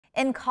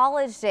In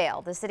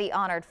Collegedale, the city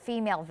honored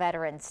female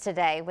veterans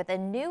today with a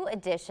new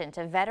addition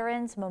to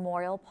Veterans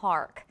Memorial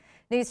Park.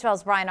 News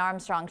 12's Brian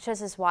Armstrong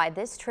shows us why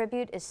this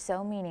tribute is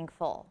so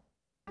meaningful.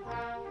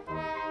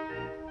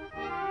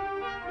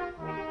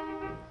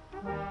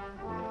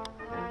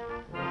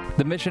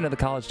 The mission of the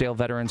Collegedale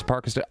Veterans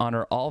Park is to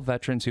honor all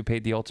veterans who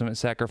paid the ultimate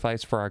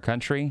sacrifice for our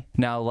country.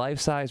 Now, a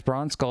life-size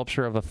bronze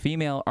sculpture of a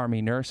female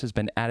Army nurse has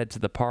been added to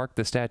the park.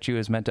 The statue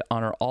is meant to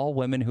honor all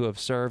women who have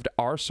served,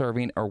 are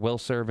serving, or will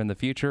serve in the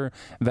future.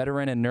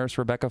 Veteran and nurse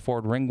Rebecca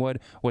Ford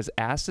Ringwood was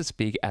asked to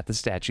speak at the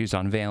statue's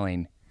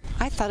unveiling.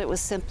 I thought it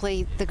was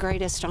simply the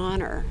greatest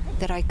honor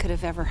that I could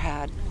have ever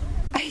had.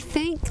 I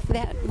think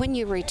that when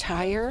you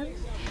retire,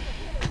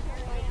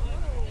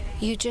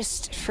 you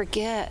just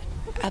forget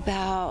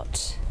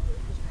about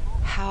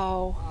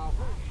how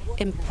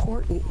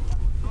important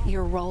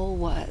your role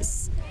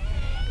was,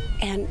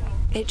 and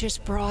it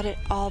just brought it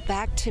all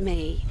back to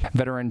me.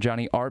 Veteran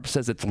Johnny Arp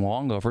says it's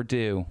long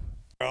overdue.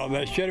 Well,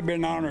 that should have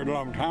been honored a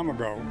long time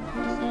ago.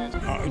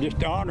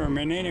 Just honor them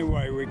in any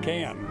way we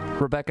can.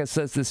 Rebecca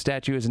says the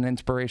statue is an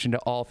inspiration to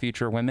all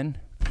future women.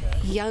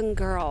 Young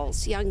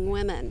girls, young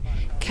women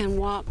can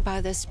walk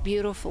by this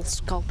beautiful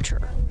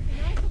sculpture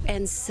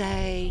and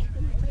say,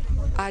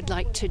 I'd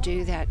like to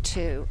do that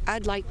too.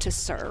 I'd like to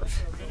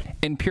serve.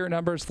 In pure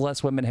numbers,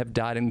 less women have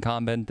died in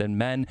combat than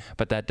men,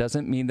 but that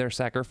doesn't mean their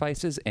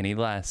sacrifices any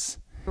less.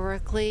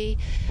 Historically,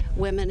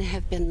 women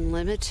have been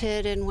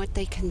limited in what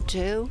they can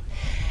do,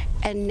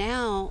 and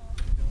now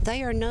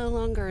they are no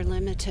longer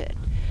limited.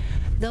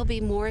 There'll be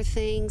more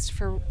things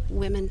for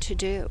women to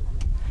do,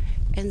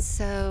 and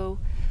so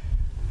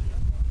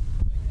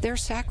their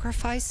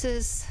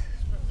sacrifices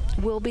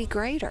will be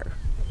greater.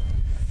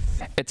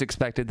 It's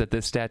expected that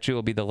this statue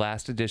will be the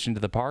last addition to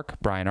the park.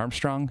 Brian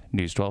Armstrong,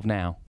 News 12 Now.